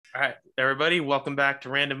All right, everybody, welcome back to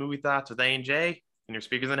Random Movie Thoughts with A and J. And your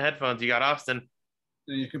speakers and headphones, you got Austin.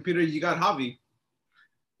 On your computer, you got Javi.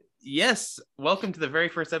 Yes, welcome to the very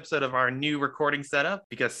first episode of our new recording setup.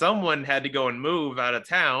 Because someone had to go and move out of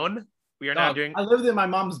town, we are now Dog, doing. I lived in my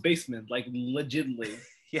mom's basement, like legitly.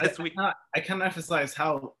 Yes, we. I can't emphasize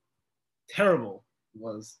how terrible it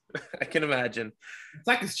was. I can imagine.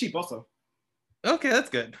 Zach is cheap, also. Okay, that's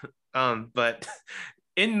good. But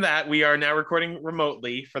in that we are now recording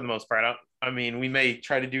remotely for the most part. I mean, we may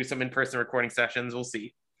try to do some in-person recording sessions. We'll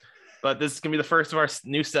see. But this is gonna be the first of our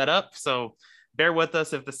new setup, so bear with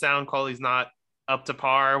us if the sound quality is not up to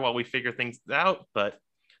par while we figure things out. But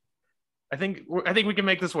I think we can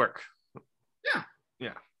make this work. Yeah.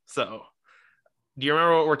 Yeah. So, do you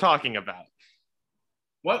remember what we're talking about?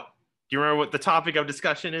 What? Do you remember what the topic of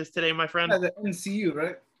discussion is today, my friend? Yeah, the NCU,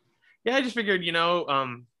 right? Yeah, I just figured,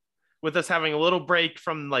 with us having a little break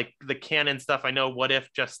from like the canon stuff, I know What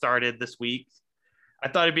If just started this week. I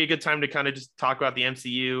thought it'd be a good time to kind of just talk about the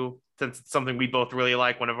MCU since it's something we both really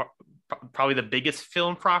like. One of our, probably the biggest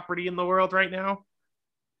film property in the world right now.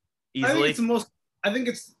 I think Easily. it's the most. I think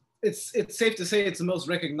it's safe to say it's the most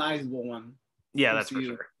recognizable one. Yeah, that's for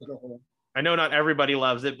sure. I know not everybody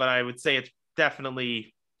loves it, but I would say it's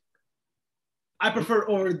definitely. I prefer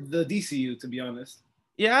over the DCU, to be honest.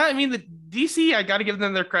 Yeah, I mean the DC. I got to give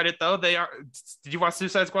them their credit though. They are. Did you watch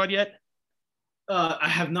Suicide Squad yet? I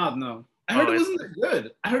have not. No, I heard it wasn't that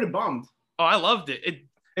good. I heard it bombed. Oh, I loved it.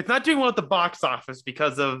 It's not doing well at the box office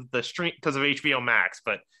because of the stream because of HBO Max,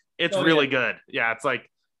 but it's really good. Yeah, it's like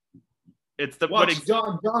it's the Watch,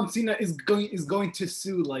 John Cena is going to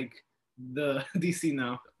sue like the DC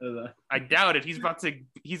now. I doubt it.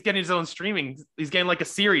 He's getting his own streaming. He's getting like a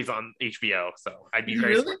series on HBO. So I'd be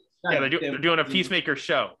very really? Yeah, they're doing a Peacemaker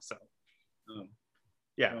show. So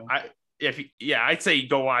yeah, I'd say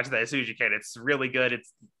go watch that as soon as you can. It's really good.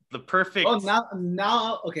 It's the perfect.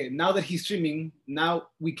 Oh, okay. Now that he's streaming, now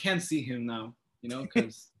we can see him now. You know,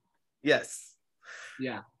 because yes,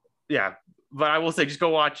 yeah. But I will say, just go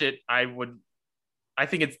watch it. I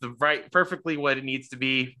think it's perfectly what it needs to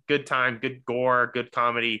be. Good time, good gore, good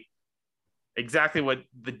comedy. Exactly what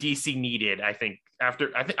the DC needed. I think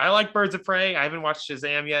I like Birds of Prey. I haven't watched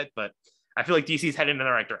Shazam yet, but I feel like DC's heading in the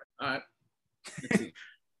right direction. All right. Let's see.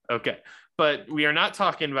 Okay, but we are not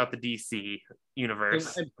talking about the DC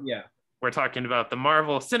universe. Yeah. We're talking about the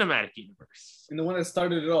Marvel Cinematic Universe. And the one that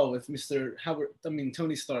started it all with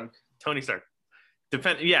Tony Stark. Tony Stark.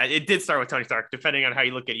 It did start with Tony Stark. Depending on how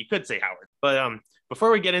you look at it, you could say Howard. But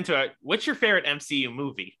before we get into it, what's your favorite MCU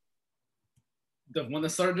movie? The one that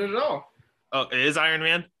started it all. Oh, it is Iron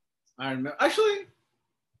Man? Iron Man. Actually,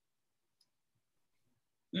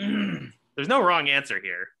 there's no wrong answer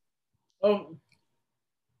here. Oh,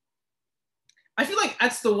 I feel like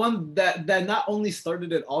that's the one that not only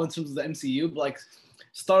started it all in terms of the MCU, but like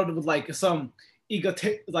started with like some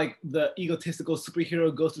the egotistical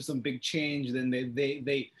superhero goes through some big change, then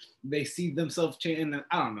they see themselves change, and then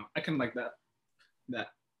I don't know. I kind of like that.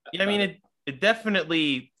 Yeah, I mean it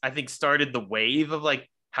definitely I think started the wave of like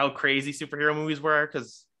how crazy superhero movies were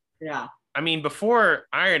because I mean before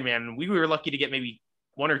Iron Man we were lucky to get maybe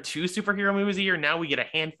one or two superhero movies a year. Now we get a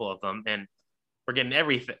handful of them and we're getting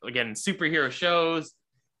everything. We're getting superhero shows.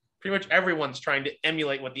 Pretty much everyone's trying to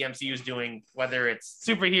emulate what the MCU is doing, whether it's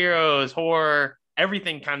superheroes, horror,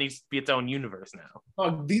 everything kind of needs to be its own universe now.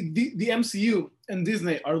 Oh, the MCU and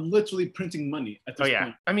Disney are literally printing money at this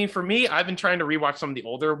point. I mean, for me, I've been trying to rewatch some of the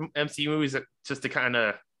older MCU movies just to kind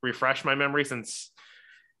of refresh my memory since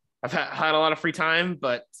I've had a lot of free time.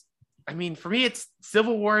 But I mean, for me, it's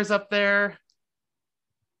Civil War is up there.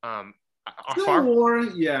 Civil War,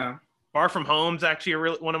 yeah. Far From Home's actually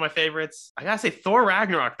one of my favorites. I gotta say, Thor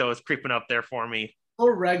Ragnarok though is creeping up there for me.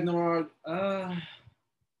 Thor Ragnarok.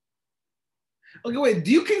 Okay, wait.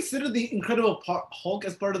 Do you consider the Incredible Hulk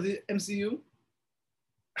as part of the MCU?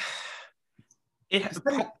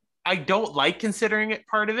 I don't like considering it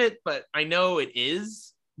part of it, but I know it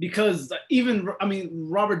is. Because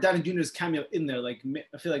Robert Downey Jr.'s cameo in there, like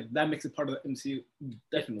I feel like that makes it part of the MCU,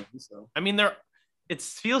 definitely. So I mean, it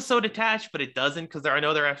feels so detached, but it doesn't because there are no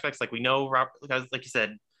other aspects. Like we know, because like you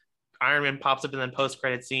said, Iron Man pops up in the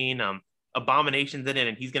post-credit scene. Abomination's in it,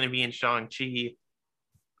 and he's going to be in Shang-Chi.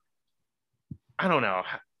 I don't know.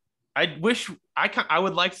 I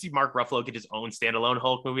would like to see Mark Ruffalo get his own standalone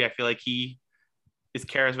Hulk movie. I feel like he is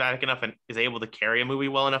charismatic enough and is able to carry a movie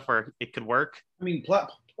well enough where it could work. I mean,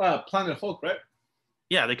 Planet Hulk, right?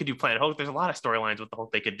 Yeah, they could do Planet Hulk. There's a lot of storylines with the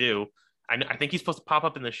Hulk they could do. I think he's supposed to pop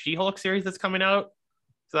up in the She-Hulk series that's coming out,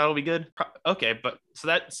 so that'll be good. Okay, but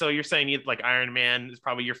so you're saying like Iron Man is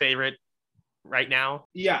probably your favorite right now?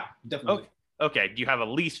 Yeah, definitely. Okay, do you have a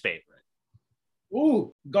least favorite?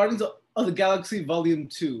 Ooh, Guardians of the Galaxy Volume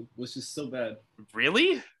 2 was just so bad.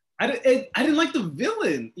 Really? I didn't like the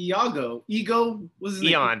villain, Iago. Ego was his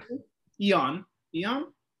Eon. name? Eon. Eon?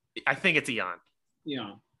 I think it's Eon.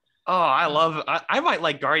 Eon. Oh, I might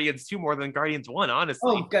like Guardians 2 more than Guardians 1,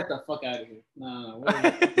 honestly. Oh, get the fuck out of here. No.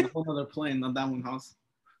 We're a whole other plane on that one house.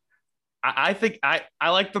 I think I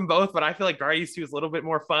like them both, but I feel like Guardians 2 is a little bit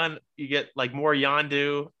more fun. You get like more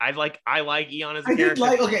Yondu. I like Eon as a character.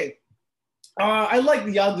 I like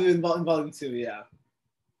the Yondu in Volume 2, yeah.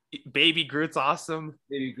 Baby Groot's awesome.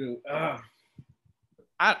 Baby Groot.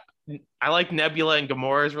 I like Nebula and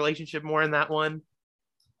Gamora's relationship more in that one.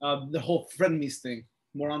 The whole frenemies thing,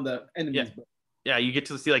 more on the enemies. Yeah, you get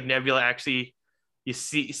to see like Nebula actually. You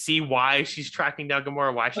see why she's tracking down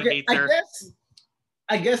Gamora, why she hates her.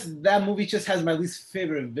 I guess that movie just has my least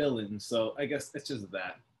favorite villain, so I guess it's just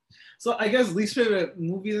that. So I guess least favorite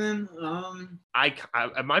movie then.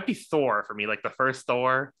 It might be Thor for me, like the first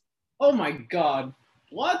Thor. Oh my god,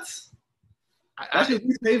 what? That's your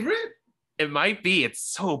least favorite? It might be. It's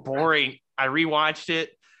so boring. I rewatched it.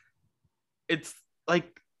 It's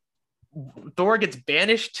like Thor gets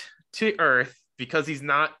banished to Earth because he's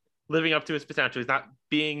not living up to his potential. He's not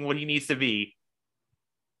being what he needs to be.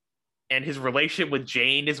 And his relationship with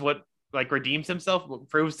Jane is what like redeems himself, what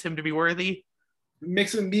proves him to be worthy. It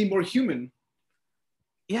makes him be more human.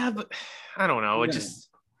 Yeah, but I don't know.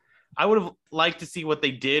 I would have liked to see what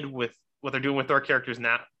they did with what they're doing with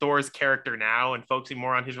Thor's character now, and focusing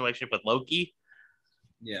more on his relationship with Loki.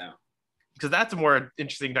 Yeah. Because that's a more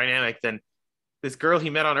interesting dynamic than this girl he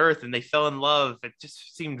met on Earth and they fell in love. It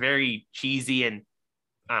just seemed very cheesy, and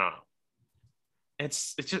I don't know.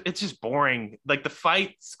 It's just boring. Like the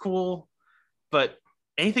fight's cool, but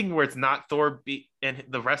anything where it's not Thor and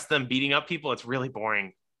the rest of them beating up people, it's really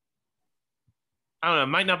boring. I don't know. It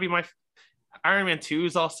might not be my Iron Man 2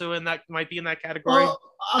 is also might be in that category. Oh,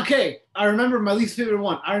 okay. I remember my least favorite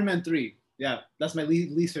one, Iron Man 3. Yeah, that's my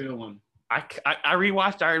least favorite one. I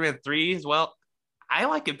rewatched Iron Man 3 as well. I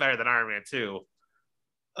like it better than Iron Man 2.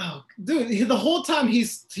 Oh, dude, the whole time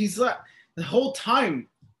he's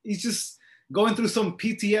just going through some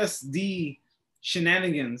PTSD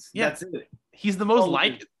shenanigans. Yeah, that's it. He's the most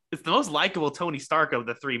it's the most likable Tony Stark of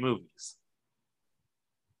the three movies.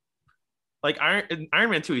 Like Iron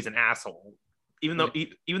Man 2, he's an asshole. Even though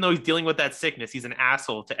he's dealing with that sickness, he's an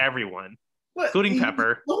asshole to everyone, including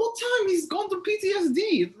Pepper. The whole time he's going through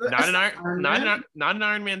PTSD. Not in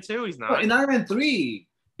Iron Man 2, he's not. But in Iron Man 3.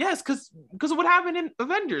 Yes, because of what happened in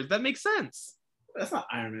Avengers. That makes sense. That's not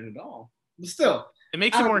Iron Man at all. But still. It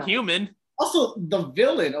makes you more human. Also, the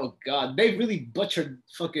villain, oh god, they really butchered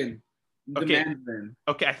fucking the Mandarin.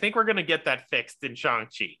 Okay, I think we're gonna get that fixed in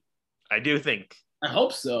Shang-Chi. I do think. I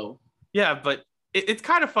hope so. Yeah, but it's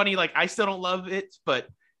kind of funny. Like, I still don't love it, but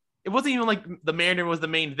it wasn't even like the Mandarin was the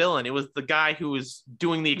main villain. It was the guy who was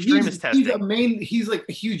doing the extremist testing. He's like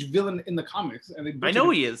a huge villain in the comics. And I know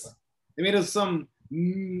he is. They made us some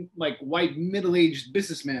like white middle-aged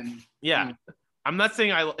businessman. Yeah. I'm not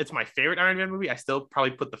saying it's my favorite Iron Man movie. I still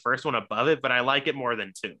probably put the first one above it, but I like it more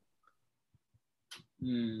than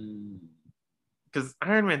 2. Because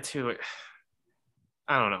Iron Man 2,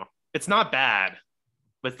 I don't know. It's not bad,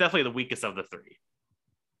 but it's definitely the weakest of the 3.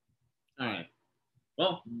 All right.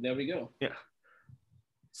 Well, there we go. Yeah.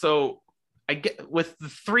 So I get with the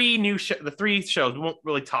 3 shows, we won't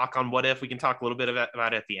really talk on What If. We can talk a little bit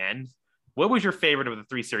about it at the end. What was your favorite of the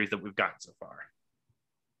 3 series that we've gotten so far?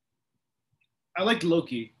 I liked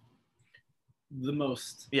Loki the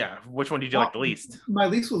most. Yeah. Which one did you like the least? My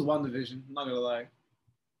least was WandaVision. I'm not going to lie.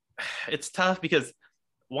 It's tough because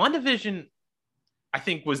WandaVision, I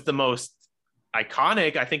think, was the most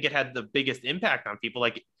iconic. I think it had the biggest impact on people.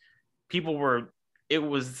 Like, it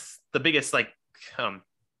was the biggest, like,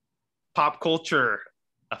 pop culture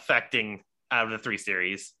affecting out of the 3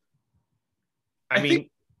 series. I mean,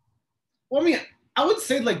 I would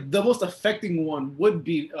say like the most affecting one would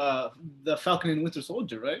be the Falcon and Winter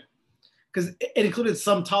Soldier, right? Because it included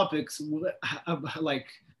some topics like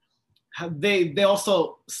how they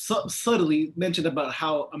also subtly mentioned about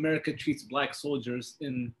how America treats Black soldiers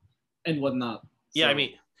and whatnot. Yeah, I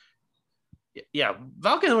mean, yeah,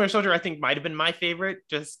 Falcon and Winter Soldier I think might have been my favorite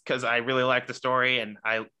just because I really liked the story, and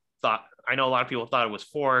I know a lot of people thought it was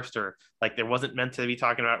forced or like there wasn't meant to be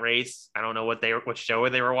talking about race. I don't know what show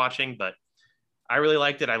they were watching, but I really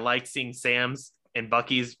liked it. I liked seeing Sam's and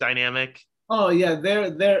Bucky's dynamic. Oh yeah,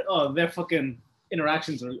 their fucking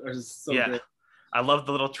interactions are so good. I love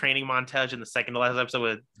the little training montage in the second to last episode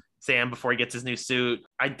with Sam before he gets his new suit.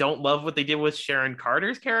 I don't love what they did with Sharon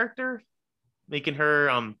Carter's character, making her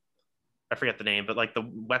I forget the name, but like the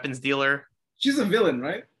weapons dealer. She's a villain,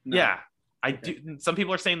 right? No. Yeah. I do. Some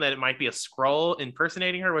people are saying that it might be a Skrull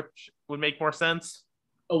impersonating her, which would make more sense.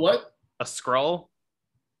 A what? A Skrull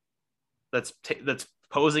that's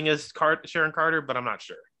posing as Sharon Carter, but I'm not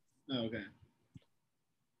sure. Oh, okay.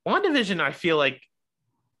 WandaVision, I feel like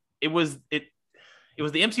it was the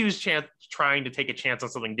MCU's chance trying to take a chance on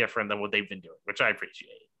something different than what they've been doing, which I appreciate.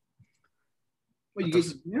 Well,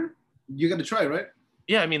 you got to try, right?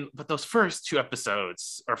 Yeah, I mean, but those first 2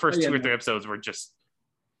 episodes, or first 2 or 3 episodes, were just,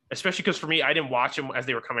 especially because for me, I didn't watch them as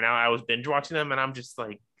they were coming out. I was binge watching them, and I'm just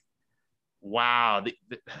like, wow,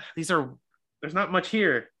 there's not much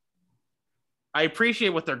here. I appreciate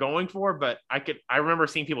what they're going for, but I remember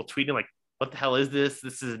seeing people tweeting like, what the hell is this?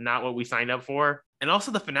 This is not what we signed up for. And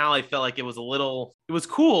also the finale felt like it was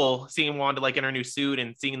cool seeing Wanda like in her new suit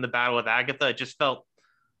and seeing the battle with Agatha. It just felt,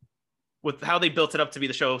 with how they built it up to be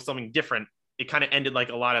the show of something different, it kind of ended like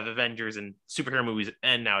a lot of Avengers and superhero movies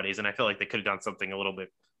end nowadays. And I feel like they could have done something a little bit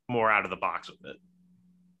more out of the box with it.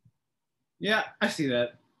 Yeah, I see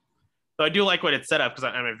that. So I do like what it set up, because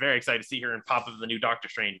I'm very excited to see her and pop up in the new Doctor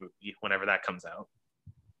Strange movie whenever that comes out.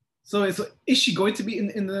 So is she going to be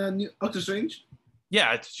in the new Doctor Strange?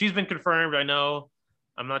 Yeah, she's been confirmed. I know.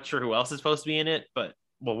 I'm not sure who else is supposed to be in it, but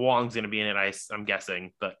Wong's going to be in it, I'm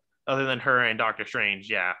guessing. But other than her and Doctor Strange,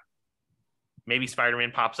 yeah. Maybe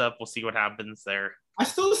Spider-Man pops up. We'll see what happens there. I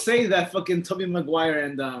still say that fucking Tobey Maguire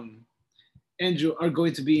and Andrew are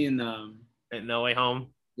going to be in No Way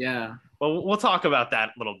Home. Yeah. Well, we'll talk about that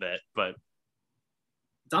a little bit, but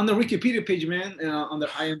it's on the Wikipedia page, man, on the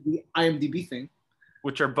IMDb thing,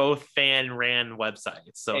 which are both fan-ran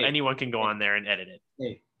websites, so anyone can go on there and edit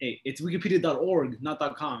it. Hey, it's wikipedia.org, not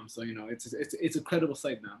 .com, so it's a credible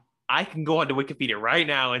site now. I can go onto Wikipedia right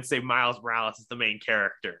now and say Miles Morales is the main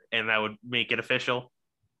character, and that would make it official.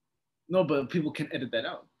 No, but people can edit that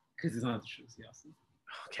out because it's not the truth. Yes.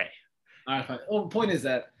 Okay. All right, fine. Oh, point is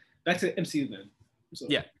that back to MCU then. So.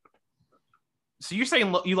 Yeah. So you're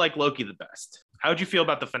saying you like Loki the best. How would you feel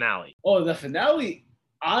about the finale? Oh, the finale.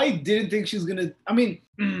 I didn't think she was gonna. I mean,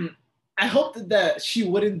 I hoped that she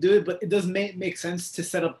wouldn't do it, but it does make sense to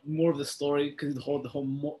set up more of the story because the whole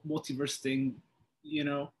multiverse thing,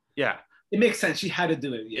 Yeah, it makes sense. She had to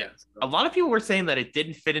do it. Yeah. So. A lot of people were saying that it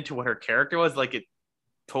didn't fit into what her character was. Like it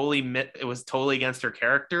was totally against her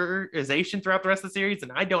characterization throughout the rest of the series,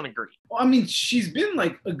 and I don't agree. Well, I mean, she's been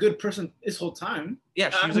like a good person this whole time. Yeah,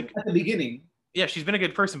 she was at the beginning. Yeah, she's been a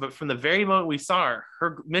good person, but from the very moment we saw her,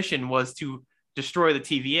 her mission was to destroy the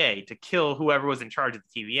TVA, to kill whoever was in charge of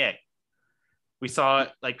the TVA. We saw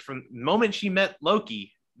it like from the moment she met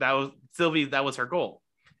Loki, that was Sylvie, that was her goal.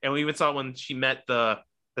 And we even saw it when she met the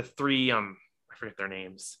 3 I forget their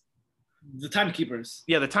names. The timekeepers.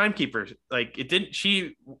 Yeah, the timekeepers. Like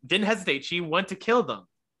she didn't hesitate. She went to kill them.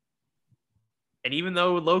 And even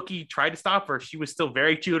though Loki tried to stop her, she was still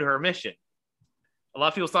very true to her mission. A lot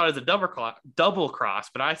of people saw it as a double cross,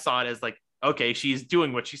 but I saw it as like, okay, she's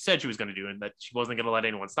doing what she said she was going to do, and that she wasn't going to let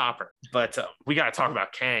anyone stop her. But we got to talk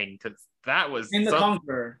about Kang, because that was the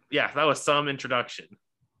Conqueror. Yeah, that was some introduction.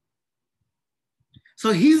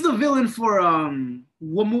 So he's the villain for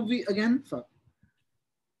what movie again? Fuck.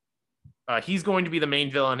 He's going to be the main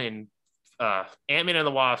villain in Ant-Man and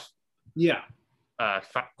the Wasp. Yeah.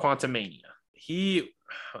 Quantumania.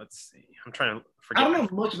 Let's see. I'm trying to forget. I don't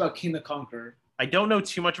know much about King the Conqueror. I don't know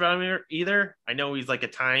too much about him either. I know he's like a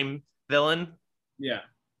time villain. Yeah.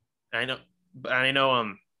 I know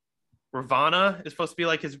Ravonna is supposed to be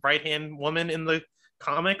like his right-hand woman in the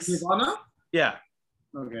comics. Ravonna? Yeah.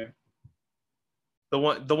 Okay. The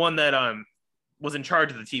one that was in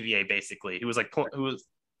charge of the TVA, basically. Who was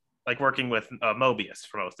like working with Mobius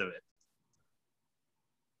for most of it.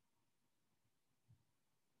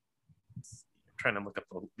 I'm trying to look up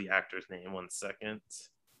the actor's name. 1 second.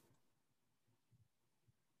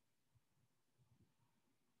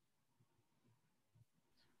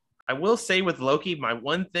 I will say with Loki, my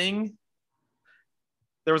one thing,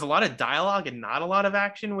 there was a lot of dialogue and not a lot of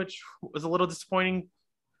action, which was a little disappointing.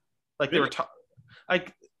 Like really?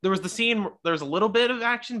 There was the scene, there was a little bit of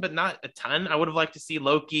action, but not a ton. I would have liked to see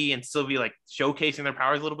Loki and Sylvie like showcasing their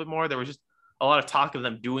powers a little bit more. There was just a lot of talk of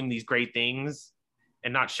them doing these great things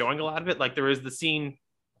and not showing a lot of it. Like there was the scene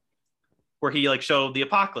where he like showed the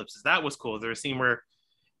apocalypses. That was cool. There was a scene where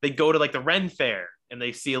they go to like the Ren Fair and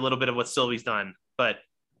they see a little bit of what Sylvie's done. But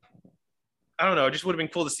I don't know. It just would have been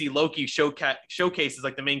cool to see Loki showcases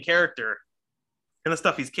like the main character and the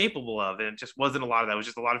stuff he's capable of. And it just wasn't a lot of that. It was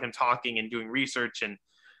just a lot of him talking and doing research and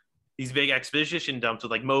these big exposition dumps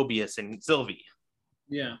with like Mobius and Sylvie.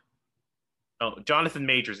 Yeah. Oh, Jonathan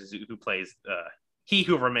Majors is who plays He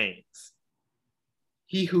Who Remains.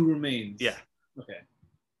 He Who Remains. Yeah. Okay.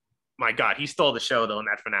 my God, he stole the show though in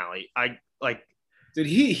that finale. I like, dude.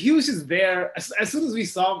 He was just there as soon as we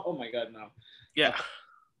saw him. Oh my God, no. Yeah.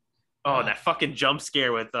 Oh, that fucking jump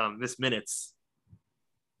scare with Miss Minutes.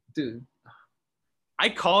 Dude. I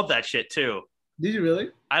called that shit too. Did you really?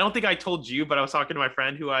 I don't think I told you, but I was talking to my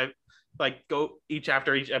friend who I like go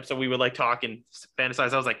after each episode we would like talk and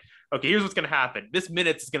fantasize. I was like, okay, here's what's gonna happen. Miss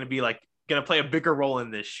Minutes is gonna be like gonna play a bigger role in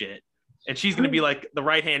this shit. And she's gonna be like the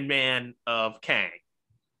right-hand man of Kang.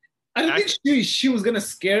 I don't think she was gonna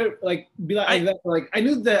scare be like that. Like I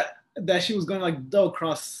knew that she was gonna like double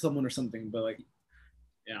cross someone or something, but like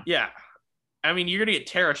yeah. I mean, you're gonna get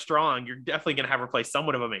Tara Strong. You're definitely gonna have her play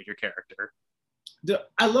somewhat of a major character. Dude,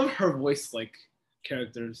 I love her voice like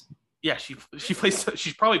characters. Yeah, she plays.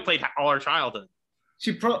 She's probably played all her childhood.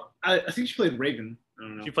 I think she played Raven. I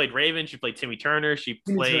don't know. She played Raven. She played Timmy Turner. She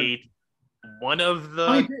played one of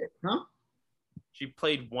the. She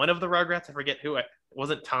played one of the Rugrats. I forget who. It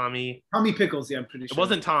wasn't Tommy. Tommy Pickles. Yeah, I'm pretty sure. It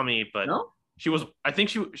wasn't Tommy, but no? She was. I think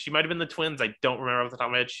she might have been the twins. I don't remember off the top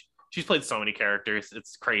of my head. She's played so many characters.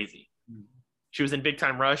 It's crazy. She was in Big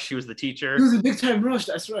Time Rush. She was the teacher. She was in Big Time Rush.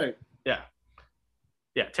 That's right. Yeah.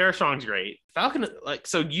 Yeah, Tara Strong's great. Falcon, like,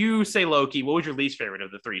 so you say Loki. What was your least favorite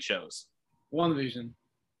of the 3 shows? WandaVision.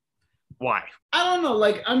 Why? I don't know.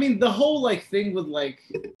 Like, I mean, the whole like thing with like,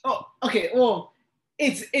 oh, okay. Well,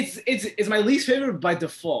 it's my least favorite by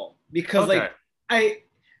default because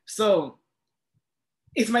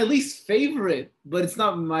it's my least favorite, but it's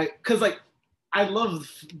not because like I love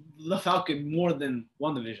the Falcon more than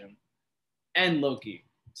WandaVision and Loki.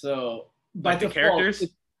 So by default, the characters,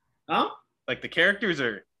 huh? Like the characters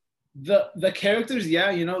are the characters,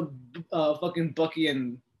 yeah, fucking Bucky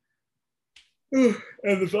and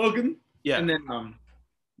the Falcon, yeah, and then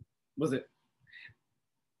was it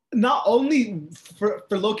not only for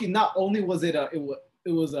Loki? Not only was it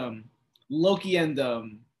was Loki and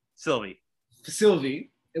Sylvie.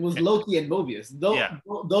 It was Loki and Mobius.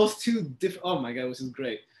 Those two different. Oh my God, which is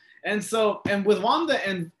great. And with Wanda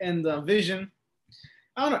and Vision,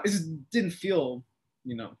 I don't know. It just didn't feel,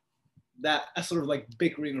 that sort of like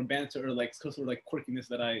bickering or banter or like sort of like quirkiness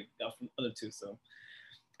that I got from the other two. So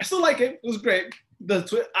I still like it. It was great. Who's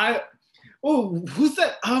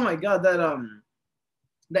that? Oh my God,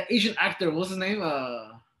 that Asian actor. What's his name?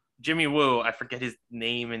 Jimmy Woo. I forget his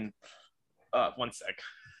name in 1 sec.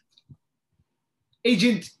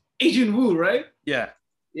 Agent Woo, right? Yeah.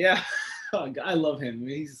 Yeah. Oh, I love him.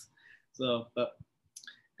 But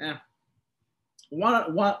yeah.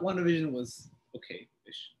 WandaVision was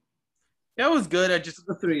okay-ish. Yeah, it was good. I just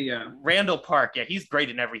the 3, yeah. Randall Park, yeah, he's great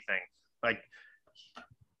in everything. Like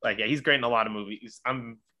yeah, he's great in a lot of movies.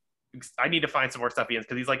 I need to find some more stuff he is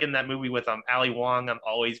because he's like in that movie with Ali Wong on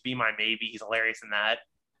Always Be My Maybe. He's hilarious in that.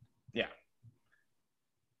 Yeah.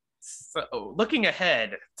 So looking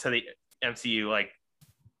ahead to the MCU, like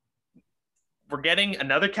we're getting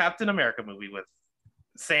another Captain America movie with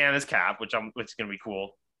Sam as Cap, which is gonna be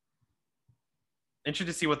cool.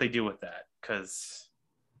 Interested to see what they do with that because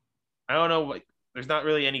I don't know, like there's not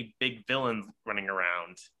really any big villains running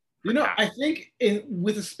around. Cap. I think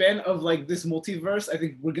with the span of like this multiverse, I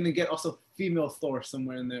think we're gonna get also female Thor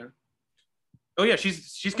somewhere in there. Oh yeah,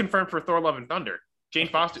 she's confirmed for Thor: Love and Thunder. Jane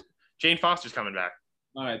Foster's coming back.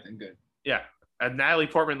 All right, then good. Yeah. And Natalie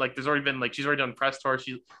Portman, like, there's already been, like, she's already done press tour.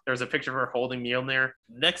 There's a picture of her holding Mjolnir.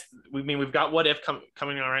 Next, we've got What If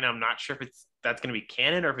coming on right now. I'm not sure if that's going to be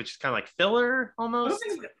canon or if it's just kind of like filler almost.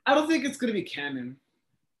 I don't think it's going to be canon.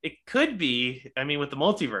 It could be. I mean, with the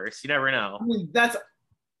multiverse, you never know. I mean, that's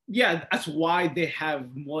why they have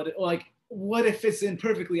What If fits in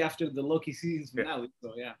perfectly after the Loki season finale.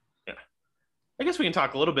 So yeah. I guess we can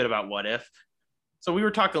talk a little bit about What If. So we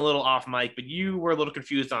were talking a little off mic, but you were a little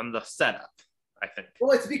confused on the setup, I think.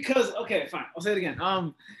 Well, it's because, okay, fine. I'll say it again.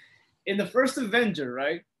 In the first Avenger,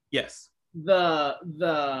 right? Yes. The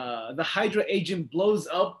Hydra agent blows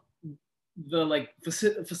up the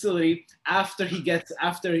facility after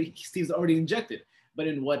Steve's already injected. But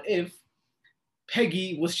in What If,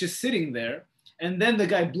 Peggy was just sitting there, and then the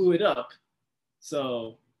guy blew it up.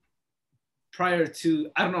 So prior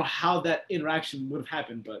to, I don't know how that interaction would have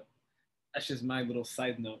happened, but that's just my little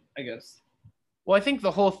side note, I guess. Well, I think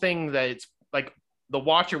the whole thing that it's like the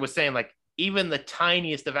Watcher was saying, like, even the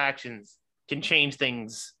tiniest of actions can change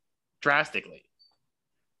things drastically.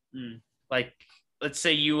 Like, let's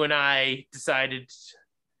say you and I decided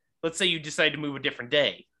to move a different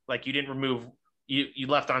day. Like, you didn't remove, you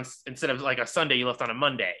left on, instead of like a Sunday, you left on a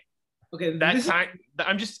Monday. Okay.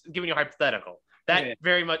 I'm just giving you a hypothetical.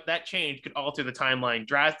 That change could alter the timeline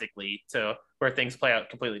drastically to where things play out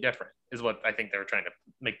completely different, is what I think they were trying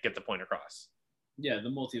to get the point across. Yeah, the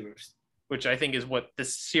multiverse. which I think is what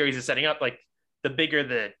this series is setting up. Like the bigger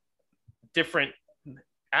the different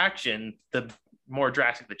action, the more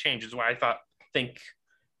drastic the change is why think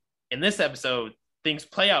in this episode things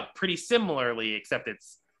play out pretty similarly, except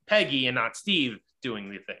it's Peggy and not Steve doing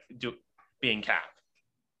the thing, being Cap.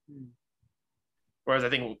 Whereas I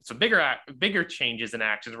think some bigger changes in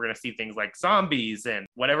actions, we're going to see things like zombies and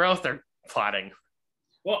whatever else they're plotting.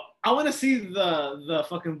 Well, I want to see the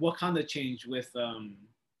fucking Wakanda change with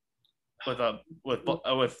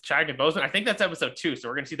Chadwick Boseman. I think that's episode 2, so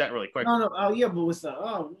we're going to see that really quick. No, yeah, but what's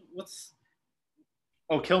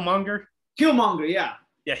Killmonger? Killmonger, yeah.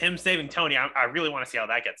 Yeah, him saving Tony. I really want to see how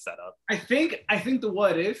that gets set up. I think the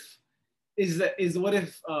what if is what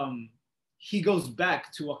if he goes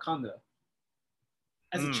back to Wakanda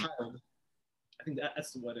as a child. I think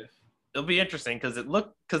that's the what if. It'll be interesting because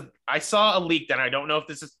I saw a leak and I don't know if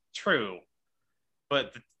this is true,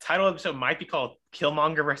 but the title of the episode might be called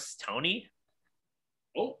Killmonger versus Tony.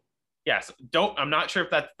 Oh. Yes, I'm not sure if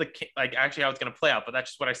that's actually how it's going to play out, but that's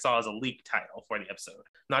just what I saw as a leak title for the episode.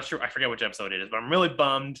 Not sure, I forget which episode it is, but I'm really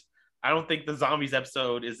bummed. I don't think the zombies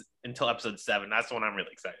episode is until episode 7. That's the one I'm really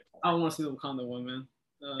excited for. I want to see the Wakanda one, man.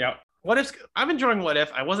 Yeah. What if? I'm enjoying What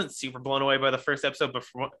If. I wasn't super blown away by the first episode, but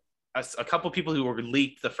from a couple people who were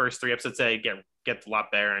leaked the first 3 episodes say get a lot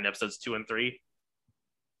better in episodes 2 and 3.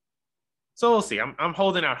 So we'll see. I'm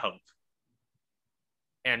holding out hope.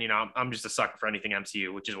 And, I'm just a sucker for anything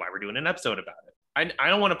MCU, which is why we're doing an episode about it. I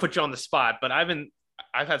don't want to put you on the spot, but I've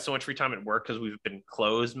had so much free time at work because we've been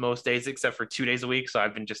closed most days except for 2 days a week. So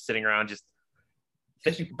I've been just sitting around just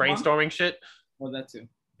brainstorming shit. Well, that too.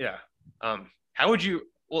 Yeah. How would you,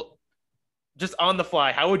 just on the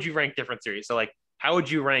fly, how would you rank different series? So how would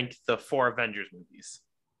you rank the 4 Avengers movies?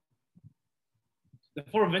 The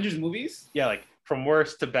 4 Avengers movies? Yeah, from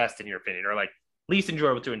worst to best in your opinion, or least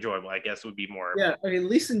enjoyable to enjoyable, I guess would be more. Yeah, okay,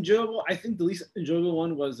 least enjoyable. I think the least enjoyable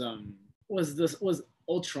one was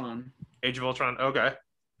Ultron. Age of Ultron. Okay.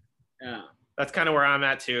 Yeah. That's kind of where I'm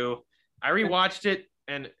at too. I rewatched it,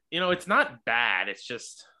 and it's not bad. It's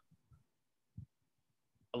just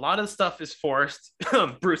a lot of the stuff is forced.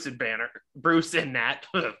 Bruce and Nat.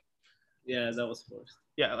 Yeah, that was forced.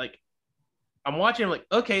 Yeah, I'm watching. I'm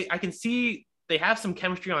okay, I can see they have some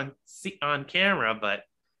chemistry on camera, but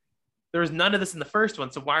there was none of this in the first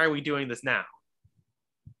one, so why are we doing this now?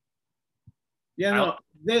 Yeah,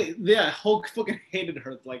 no, Hulk fucking hated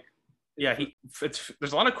her. Yeah,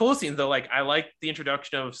 there's a lot of cool scenes though. I liked the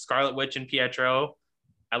introduction of Scarlet Witch and Pietro.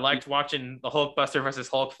 I liked watching the Hulkbuster versus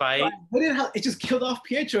Hulk fight. It just killed off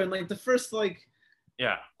Pietro and the first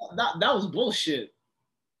yeah, that was bullshit.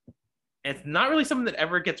 It's not really something that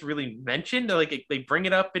ever gets really mentioned. They bring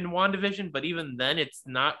it up in WandaVision, but even then, it's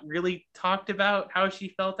not really talked about how she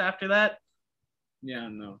felt after that. Yeah,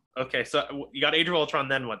 no. Okay, so you got Age of Ultron.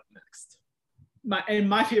 Then what next?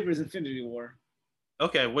 My favorite is Infinity War.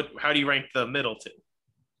 Okay, how do you rank the middle two?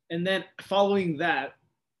 And then following that,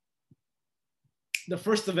 the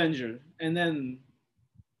first Avenger, and then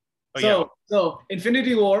so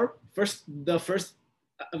Infinity War, the first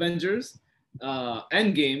Avengers.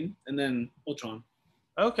 Endgame, and then Ultron.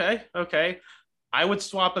 Okay. I would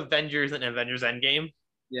swap Avengers and Avengers Endgame.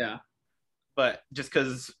 Yeah. But just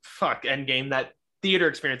because, Endgame, that theater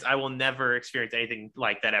experience, I will never experience anything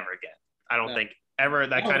like that ever again. I don't think ever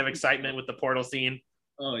that kind of excitement with the portal scene.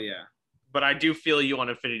 Oh, yeah. But I do feel you on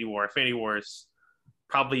Infinity War. Infinity War is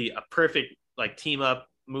probably a perfect team-up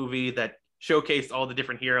movie that showcased all the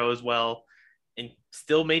different heroes well and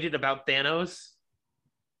still made it about Thanos.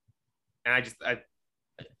 And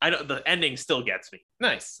I don't. The ending still gets me.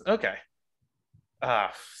 Nice. Okay.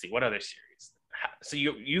 See what other series. So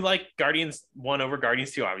you like Guardians 1 over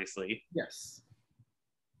Guardians 2, obviously. Yes.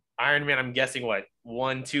 Iron Man. I'm guessing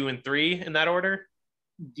 1, 2, and 3 in that order.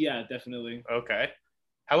 Yeah, definitely. Okay.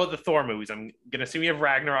 How about the Thor movies? I'm gonna assume you have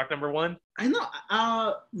Ragnarok number 1. I know.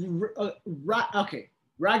 Okay.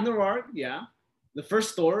 Ragnarok. Yeah. The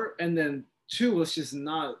first Thor, and then 2 was just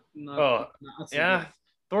not so yeah. Good.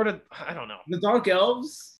 Thor, I don't know. The Dark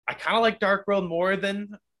Elves. I kind of like Dark World more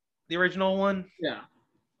than the original one. Yeah.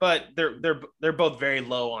 But they're both very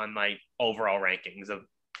low on my overall rankings of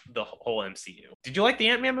the whole MCU. Did you like the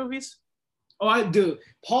Ant-Man movies? Oh, I do.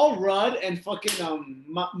 Paul Rudd and fucking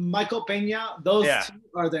Michael Pena. Those two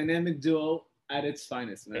are dynamic duo at its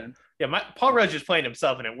finest, man. Yeah, Paul Rudd just playing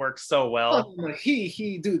himself, and it works so well. Oh,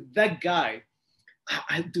 dude, that guy.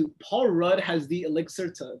 Dude, Paul Rudd has the elixir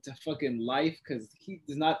to fucking life because he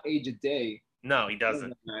does not age a day. No, he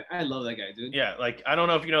doesn't. I love that guy, dude. Yeah, I don't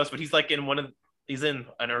know if you know this, but he's in one of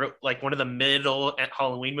the middle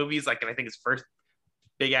Halloween movies. I think his first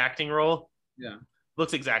big acting role. Yeah,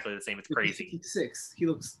 looks exactly the same. It's crazy. He's 6. He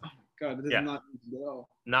looks. Oh God, this is not easy at all.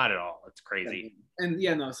 Not at all. It's crazy. And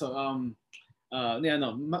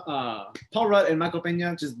Paul Rudd and Michael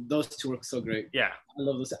Pena, just those two were so great. Yeah, I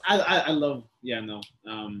love those. I love.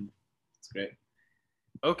 It's great.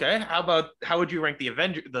 Okay, how would you rank the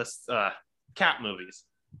Cap movies?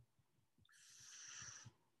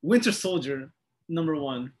 Winter Soldier, number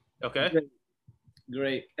 1. Okay,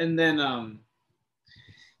 great. And then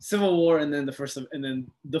Civil War, and then the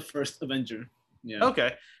first Avenger. Yeah.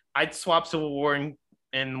 Okay, I'd swap Civil War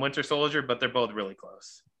and Winter Soldier, but they're both really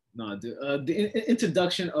close. No, dude. The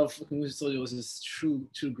introduction of Winter Soldier was just true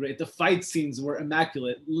great. The fight scenes were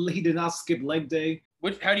immaculate. He did not skip leg day.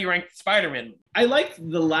 How do you rank Spider-Man? I liked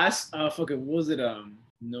the last. What was it?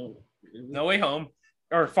 No Way Home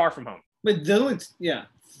or Far From Home. But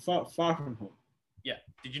Far From Home. Yeah.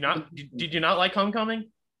 Did you not like Homecoming?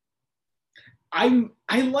 I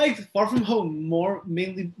liked Far From Home more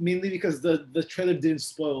mainly because the trailer didn't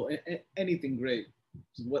spoil anything great.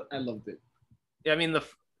 What I loved it. Yeah, I mean the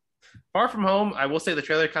Far From Home, I will say the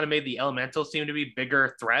trailer kind of made the Elementals seem to be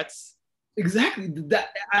bigger threats. Exactly. That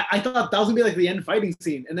I thought that was gonna be like the end fighting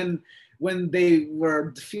scene, and then when they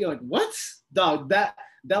were defeated, like what, dog? That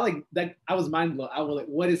I was mind blown. I was like,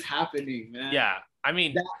 what is happening, man? Yeah, I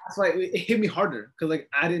mean that's why it hit me harder because like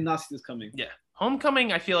I did not see this coming. Yeah,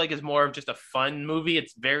 Homecoming I feel like is more of just a fun movie.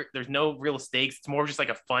 There's no real stakes. It's more of just like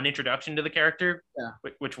a fun introduction to the character.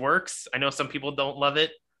 Yeah, which works. I know some people don't love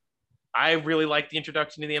it. I really like the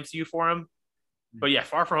introduction to the MCU for him. But yeah,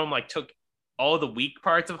 Far From Home like took all the weak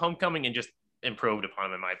parts of Homecoming and just improved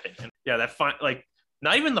upon them, in my opinion. Yeah,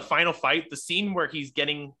 not even the final fight, the scene where he's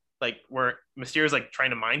getting where Mysterio's like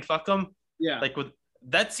trying to mind fuck him. Yeah. Like with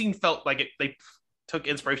that scene felt like they took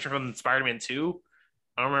inspiration from Spider-Man 2.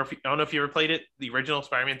 I don't know if you ever played it, the original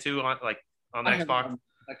Spider-Man 2 on Xbox.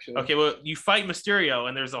 Actually. Okay, well you fight Mysterio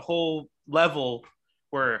and there's a whole level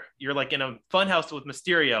where you're like in a funhouse with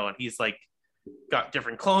Mysterio and he's like got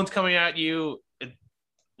different clones coming at you.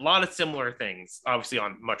 A lot of similar things, obviously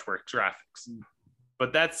on much worse graphics.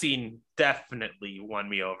 But that scene definitely won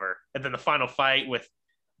me over. And then the final fight with,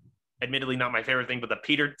 admittedly not my favorite thing, but the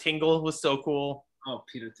Peter Tingle was so cool. Oh,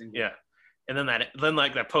 Peter Tingle. Yeah. And then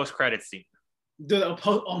that post-credit scene. Dude,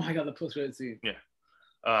 oh my God, the post-credit scene.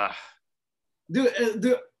 Yeah.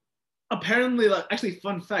 Dude, apparently, actually,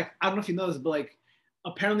 fun fact, I don't know if you know this, but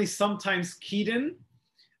apparently sometimes Keaton,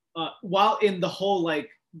 while in the whole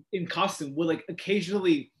in costume, would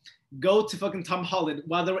occasionally go to fucking Tom Holland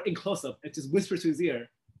while they were in close-up and just whisper to his ear,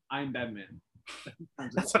 "I'm Batman."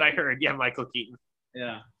 That's what I heard. Yeah, Michael Keaton.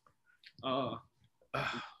 Yeah. Oh.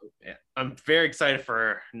 Yeah. I'm very excited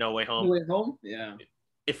for No Way Home. No Way Home? Yeah.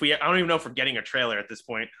 I don't even know if we're getting a trailer at this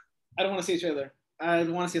point. I don't want to see a trailer. I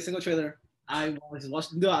don't want to see a single trailer. I want to just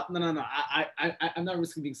watch. No. I'm not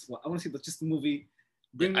risking being spoiled. I want to see just the movie.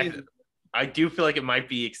 Bring me. I do feel like we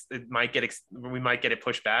might get it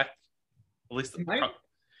pushed back. At least,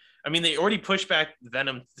 I mean, they already pushed back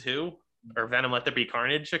Venom 2 or Venom Let There Be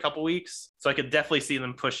Carnage a couple weeks, so I could definitely see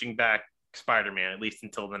them pushing back Spider-Man at least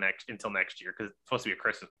until next year because it's supposed to be a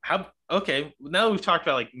Christmas. Okay, now that we've talked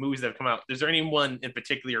about movies that have come out, is there anyone in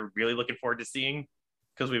particular you're really looking forward to seeing?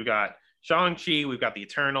 Because we've got Shang-Chi, we've got the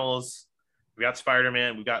Eternals, we've got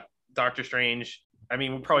Spider-Man, we've got Doctor Strange. I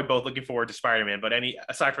mean, we're probably both looking forward to Spider-Man, but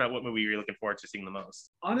aside from that, what movie are you looking forward to seeing the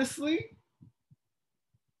most? Honestly,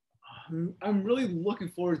 I'm really looking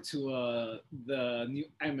forward to the new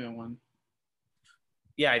Iron Man one.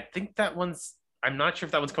 Yeah, I think I'm not sure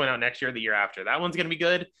if that one's coming out next year or the year after. That one's going to be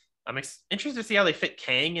good. I'm interested to see how they fit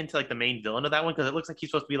Kang into the main villain of that one because it looks like he's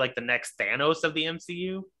supposed to be the next Thanos of the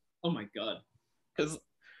MCU. Oh my God. Because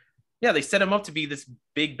yeah, they set him up to be this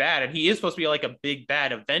big bad, and he is supposed to be a big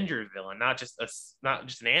bad Avengers villain, not just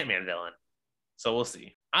an Ant-Man villain. So we'll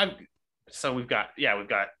see. We've got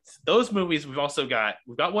those movies. We've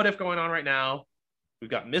got What If going on right now. We've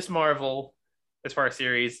got Miss Marvel as far as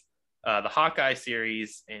series, the Hawkeye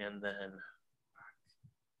series, and then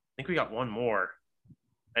I think we got one more.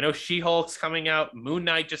 I know She-Hulk's coming out. Moon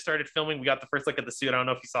Knight just started filming. We got the first look at the suit. I don't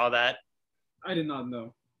know if you saw that. I did not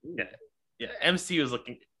know. Ooh. Yeah. MCU is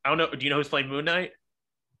looking. I don't know. Do you know who's playing Moon Knight?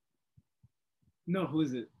 No, who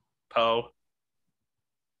is it? Poe.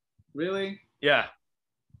 Really? Yeah.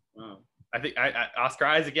 Wow. I think Oscar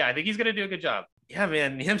Isaac. Yeah, I think he's gonna do a good job. Yeah,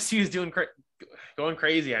 man, the MCU is going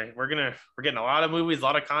crazy. We're getting a lot of movies, a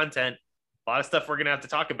lot of content, a lot of stuff we're gonna have to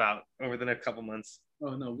talk about over the next couple months.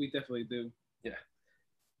 Oh no, we definitely do. Yeah.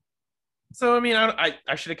 So I mean, I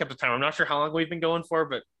should have kept the time. I'm not sure how long we've been going for,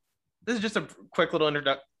 but this is just a quick little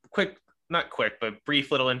brief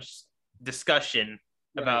little discussion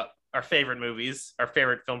about our favorite movies, our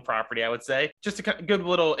favorite film property, I would say. Just a good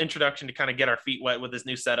little introduction to kind of get our feet wet with this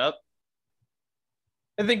new setup.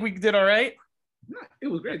 I think we did all right. It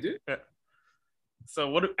was great, dude. Yeah.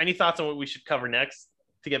 So, any thoughts on what we should cover next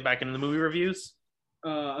to get back into the movie reviews?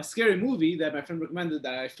 A scary movie that my friend recommended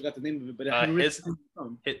that I forgot the name of it, but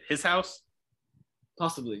his house,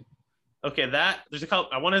 possibly. Okay, there's a couple.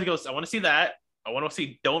 I want to see that. I want to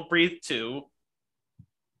see Don't Breathe 2,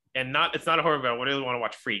 and it's not a horror movie. I really want to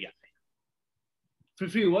watch Free Guy.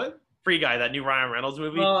 Free what? Free Guy, that new Ryan Reynolds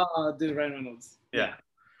movie. Dude, Ryan Reynolds. Yeah.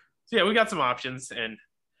 So yeah, we got some options, and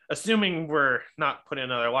assuming we're not putting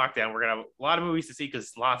another lockdown, we're gonna have a lot of movies to see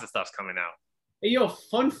because lots of stuff's coming out. Hey, yo,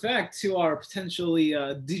 fun fact to our potentially,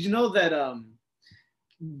 did you know that are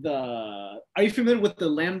you familiar with the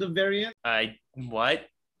Lambda variant? What?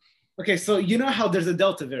 Okay, so you know how there's a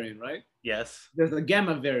Delta variant, right? Yes. There's a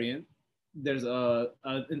Gamma variant. There's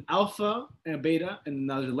an Alpha and a Beta, and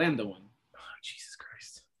now there's a Lambda one. Oh, Jesus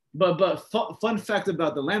Christ. But fun fact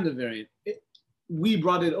about the Lambda variant, we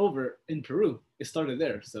brought it over in Peru. It started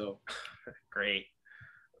there, so. Great.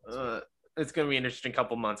 It's going to be an interesting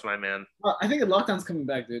couple months, my man. I think the lockdown's coming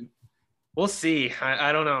back, dude. We'll see.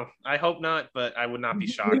 I don't know. I hope not, but I would not be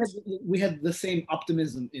shocked. We had the same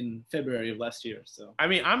optimism in February of last year. So I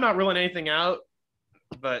mean, I'm not ruling anything out,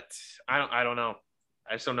 but I don't know.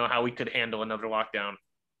 I just don't know how we could handle another lockdown.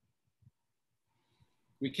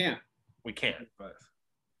 We can't, but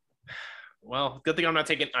well, good thing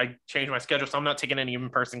I changed my schedule, so I'm not taking any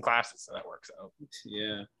in-person classes, so that works out.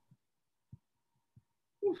 Yeah.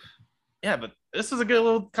 Oof. Yeah, but this was a good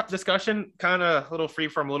little discussion, kind of a little free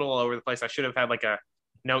from a little all over the place. I should have had like a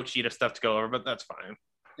note sheet of stuff to go over, but that's fine.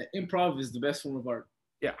 Improv is the best form of art.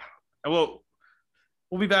 Yeah. We'll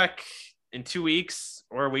be back in 2 weeks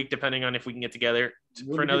or a week, depending on if we can get together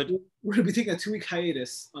for another. We're going to be taking a 2-week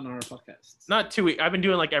hiatus on our podcast. Not 2 weeks. I've been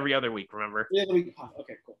doing like every other week, remember? Yeah, okay,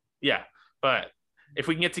 cool. Yeah, but if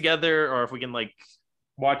we can get together or if we can like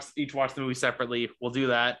watch the movie separately, we'll do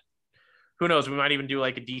that. Who knows? We might even do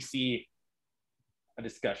like a DC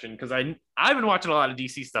discussion because I've been watching a lot of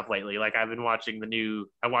DC stuff lately. Like I've been watching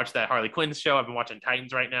I watched that Harley Quinn show. I've been watching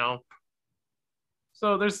Titans right now.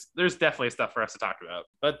 So there's definitely stuff for us to talk about.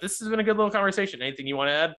 But this has been a good little conversation. Anything you want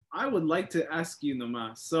to add? I would like to ask you,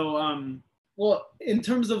 Nama. So well, in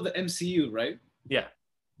terms of the MCU, right? Yeah.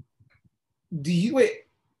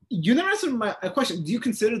 You never answered my question. Do you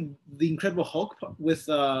consider the Incredible Hulk with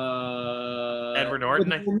Edward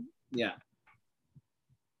Norton? Yeah.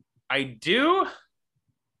 I do,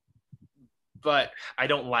 but I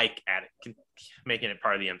don't like making it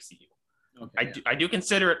part of the MCU. Okay, I do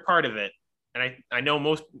consider it part of it, and I know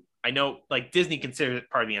like Disney considers it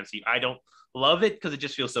part of the MCU. I don't love it because it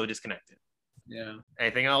just feels so disconnected. Yeah.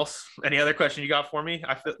 Anything else? Any other question you got for me?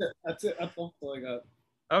 That's it. That's all I got.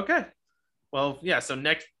 Okay. Well, yeah. So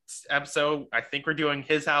next episode, I think we're doing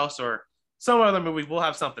His House or some other movie. We'll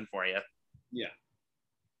have something for you. Yeah.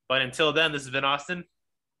 But until then, this has been Austin.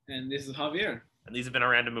 And this is Javier. And these have been our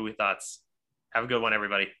random movie thoughts. Have a good one,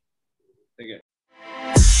 everybody. Take care.